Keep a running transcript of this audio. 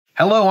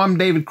Hello, I'm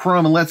David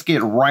Crum, and let's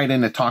get right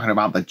into talking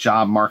about the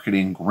job market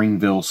in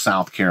Greenville,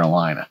 South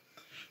Carolina.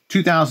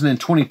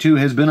 2022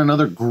 has been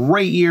another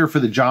great year for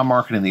the job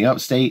market in the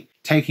upstate.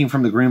 Taking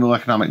from the Greenville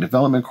Economic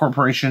Development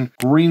Corporation,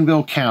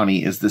 Greenville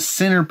County is the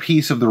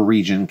centerpiece of the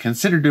region,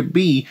 considered to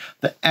be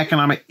the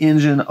economic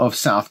engine of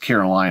South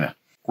Carolina.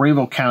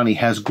 Greenville County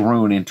has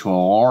grown into a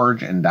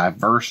large and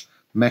diverse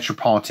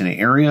metropolitan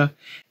area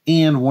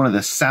and one of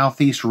the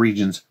Southeast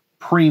region's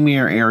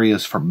premier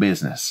areas for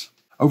business.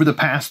 Over the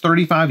past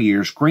 35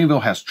 years,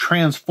 Greenville has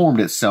transformed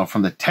itself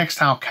from the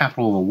textile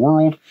capital of the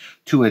world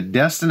to a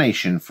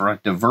destination for a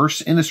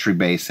diverse industry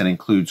base that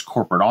includes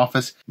corporate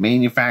office,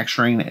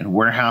 manufacturing, and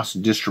warehouse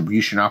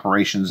distribution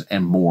operations,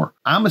 and more.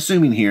 I'm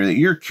assuming here that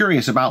you're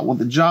curious about what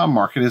the job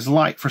market is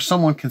like for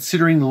someone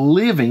considering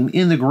living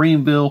in the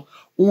Greenville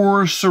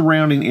or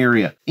surrounding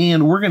area,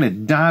 and we're going to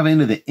dive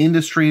into the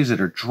industries that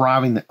are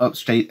driving the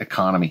upstate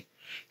economy.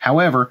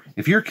 However,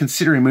 if you're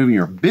considering moving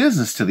your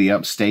business to the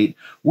upstate,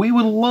 we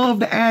would love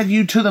to add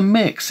you to the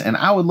mix, and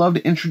I would love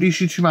to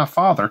introduce you to my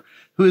father,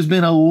 who has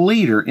been a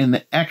leader in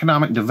the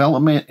economic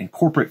development and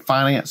corporate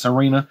finance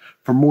arena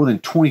for more than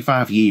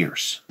 25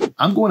 years.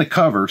 I'm going to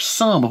cover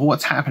some of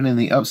what's happening in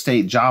the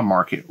upstate job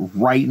market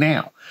right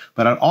now,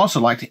 but I'd also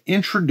like to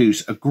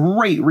introduce a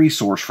great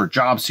resource for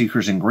job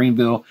seekers in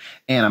Greenville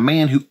and a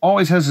man who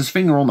always has his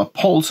finger on the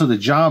pulse of the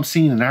job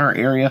scene in our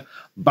area,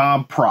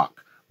 Bob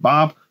Prock.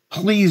 Bob,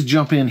 please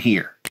jump in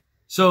here.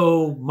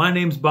 So my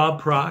name's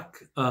Bob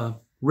Prock,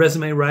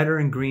 resume writer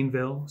in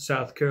Greenville,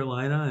 South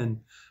Carolina,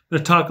 and I'm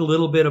going to talk a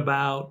little bit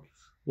about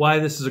why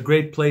this is a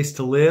great place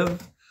to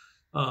live.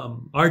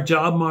 Our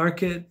job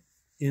market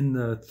in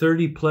the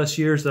 30 plus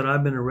years that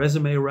I've been a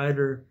resume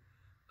writer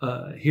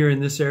here in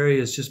this area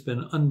has just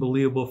been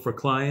unbelievable for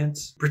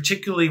clients,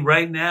 particularly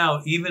right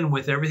now, even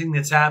with everything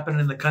that's happened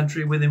in the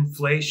country with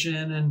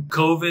inflation and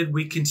COVID,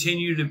 we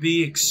continue to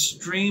be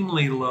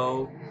extremely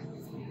low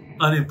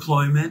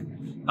unemployment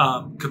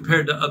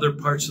compared to other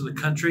parts of the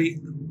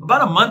country.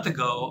 About a month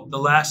ago, the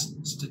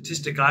last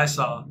statistic I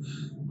saw,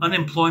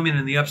 unemployment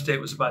in the upstate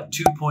was about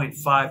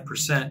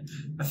 2.5%.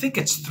 I think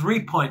it's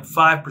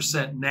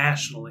 3.5%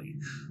 nationally.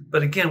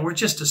 But again, we're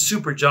just a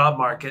super job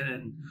market,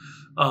 and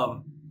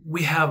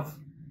we have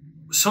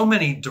so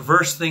many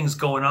diverse things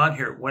going on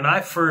here. When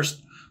I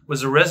first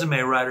was a resume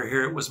writer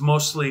here, it was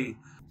mostly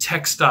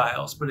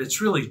textiles, but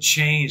it's really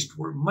changed.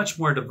 We're much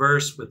more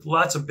diverse with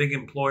lots of big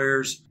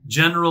employers,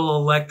 General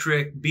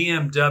Electric,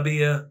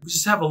 BMW. We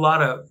just have a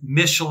lot of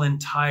Michelin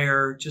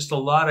tire, just a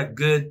lot of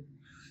good,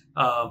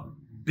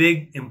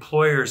 big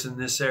employers in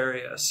this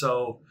area.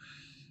 So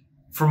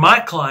for my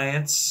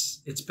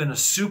clients, it's been a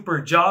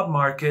super job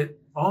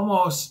market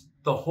almost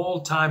the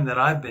whole time that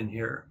I've been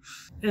here.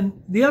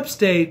 And the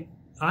upstate,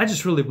 I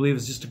just really believe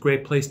is just a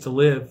great place to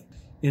live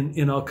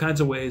in all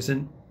kinds of ways.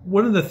 And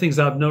one of the things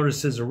I've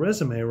noticed as a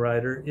resume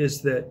writer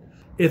is that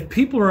if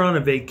people are on a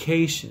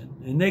vacation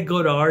and they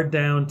go to our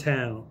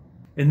downtown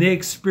and they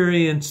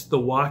experience the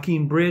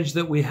walking bridge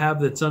that we have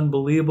that's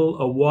unbelievable,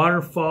 a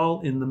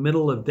waterfall in the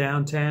middle of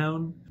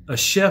downtown. A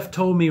chef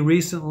told me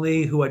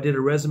recently, who I did a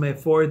resume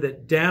for,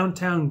 that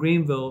downtown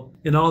Greenville,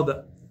 in all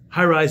the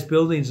high-rise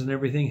buildings and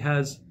everything,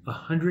 has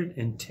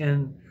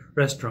 110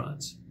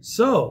 restaurants.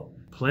 So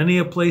plenty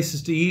of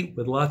places to eat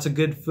with lots of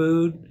good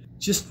food.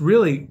 Just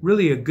really,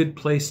 really a good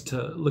place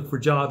to look for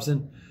jobs.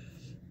 And,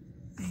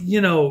 you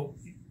know,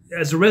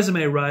 as a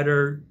resume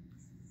writer,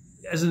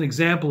 as an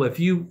example, if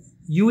you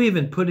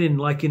even put in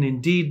like in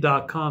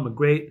Indeed.com, a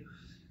great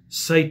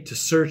site to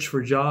search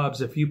for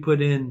jobs, if you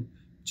put in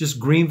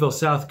just Greenville,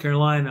 South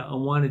Carolina, I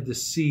wanted to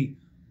see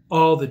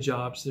all the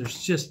jobs.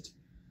 There's just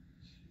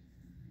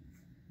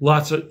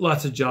lots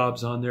of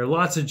jobs on there.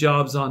 Lots of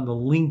jobs on the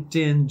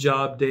LinkedIn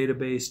job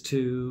database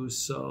too.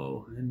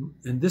 So,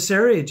 and this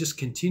area just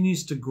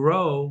continues to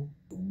grow.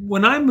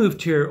 When I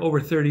moved here over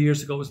 30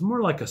 years ago, it was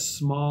more like a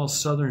small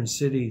southern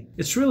city.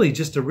 It's really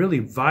just a really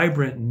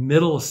vibrant,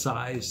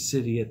 middle-sized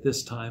city at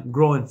this time,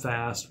 growing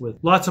fast with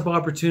lots of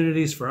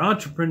opportunities for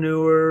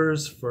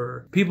entrepreneurs,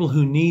 for people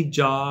who need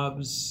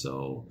jobs.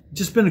 So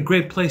just been a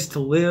great place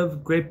to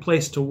live, great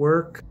place to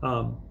work.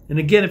 And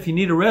again, if you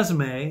need a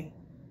resume,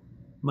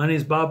 my name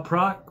is Bob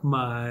Prock.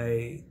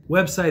 My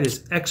website is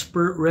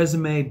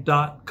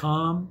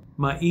expertresume.com.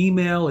 My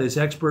email is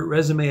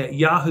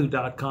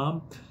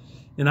expertresume@yahoo.com.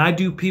 And I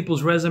do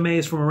people's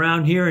resumes from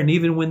around here. And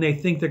even when they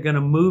think they're going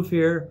to move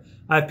here,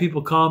 I have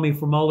people call me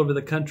from all over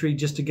the country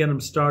just to get them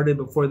started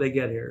before they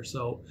get here.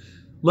 So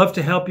love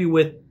to help you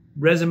with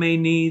resume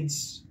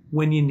needs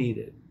when you need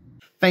it.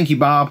 Thank you,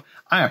 Bob.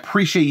 I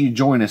appreciate you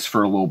joining us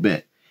for a little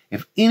bit.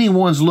 If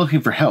anyone's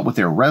looking for help with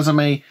their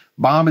resume,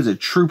 Bob is a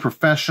true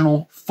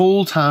professional,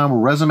 full-time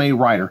resume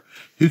writer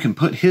who can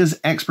put his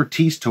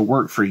expertise to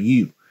work for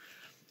you.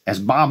 As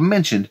Bob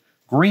mentioned,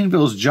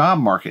 Greenville's job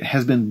market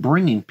has been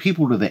bringing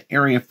people to the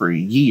area for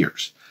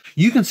years.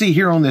 You can see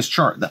here on this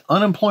chart the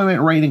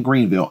unemployment rate in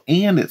Greenville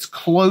and its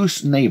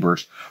close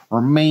neighbors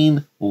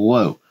remain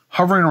low,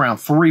 hovering around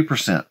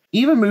 3%.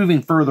 Even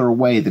moving further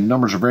away, the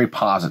numbers are very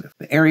positive.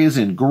 The areas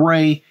in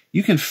gray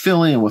You can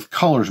fill in with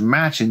colors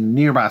matching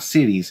nearby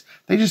cities.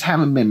 They just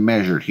haven't been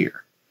measured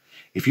here.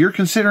 If you're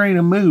considering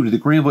a move to the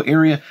Greenville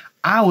area,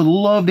 I would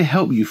love to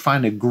help you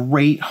find a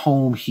great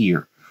home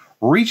here.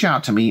 Reach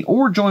out to me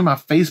or join my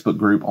Facebook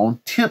group on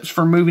tips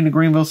for moving to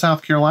Greenville,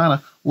 South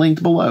Carolina,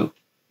 linked below.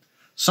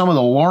 Some of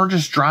the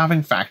largest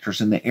driving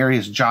factors in the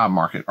area's job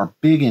market are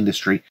big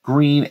industry,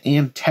 green,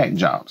 and tech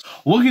jobs.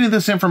 Looking at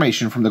this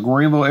information from the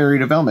Greenville Area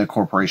Development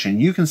Corporation,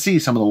 you can see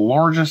some of the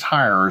largest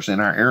hirers in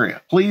our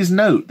area. Please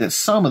note that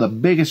some of the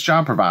biggest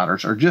job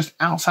providers are just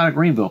outside of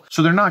Greenville,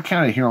 so they're not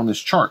counted here on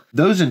this chart.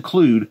 Those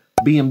include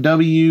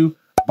BMW,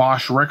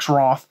 Bosch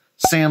Rexroth,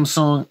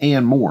 Samsung,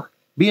 and more.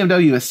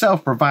 BMW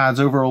itself provides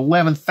over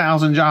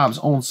 11,000 jobs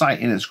on site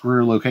in its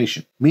Greer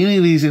location. Many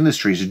of these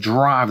industries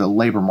drive the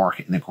labor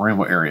market in the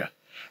Greenville area.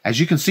 As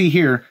you can see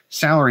here,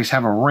 salaries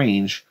have a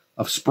range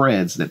of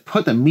spreads that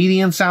put the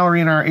median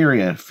salary in our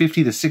area at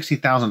 $50,000 to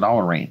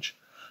 $60,000 range.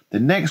 The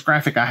next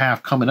graphic I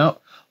have coming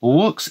up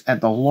looks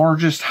at the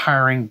largest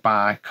hiring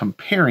by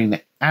comparing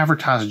the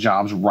advertised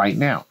jobs right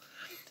now.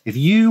 If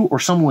you or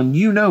someone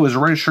you know is a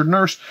registered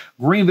nurse,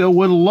 Greenville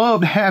would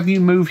love to have you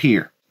move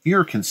here. If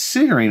you're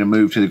considering a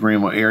move to the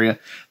Greenville area,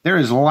 there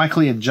is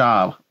likely a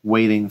job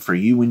waiting for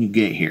you when you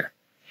get here.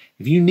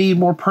 If you need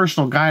more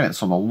personal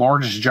guidance on the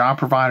largest job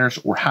providers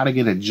or how to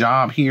get a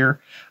job here,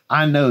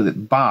 I know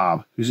that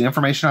Bob, whose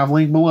information I've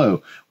linked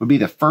below, would be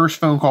the first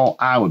phone call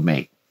I would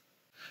make.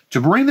 To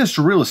bring this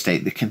to real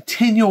estate, the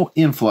continual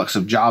influx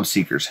of job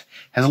seekers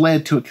has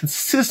led to a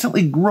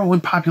consistently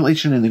growing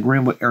population in the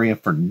Greenville area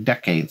for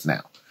decades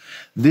now.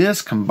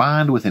 This,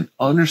 combined with an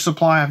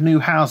undersupply of new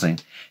housing,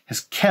 has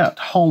kept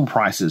home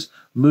prices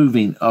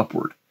moving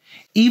upward.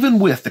 Even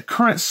with the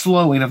current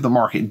slowing of the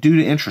market due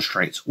to interest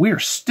rates, we are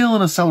still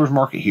in a seller's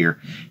market here,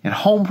 and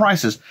home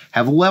prices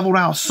have leveled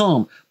out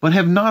some, but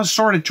have not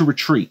started to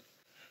retreat.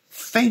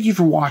 Thank you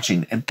for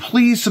watching, and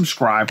please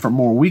subscribe for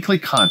more weekly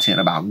content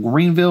about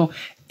Greenville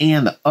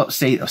and the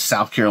upstate of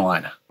South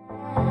Carolina.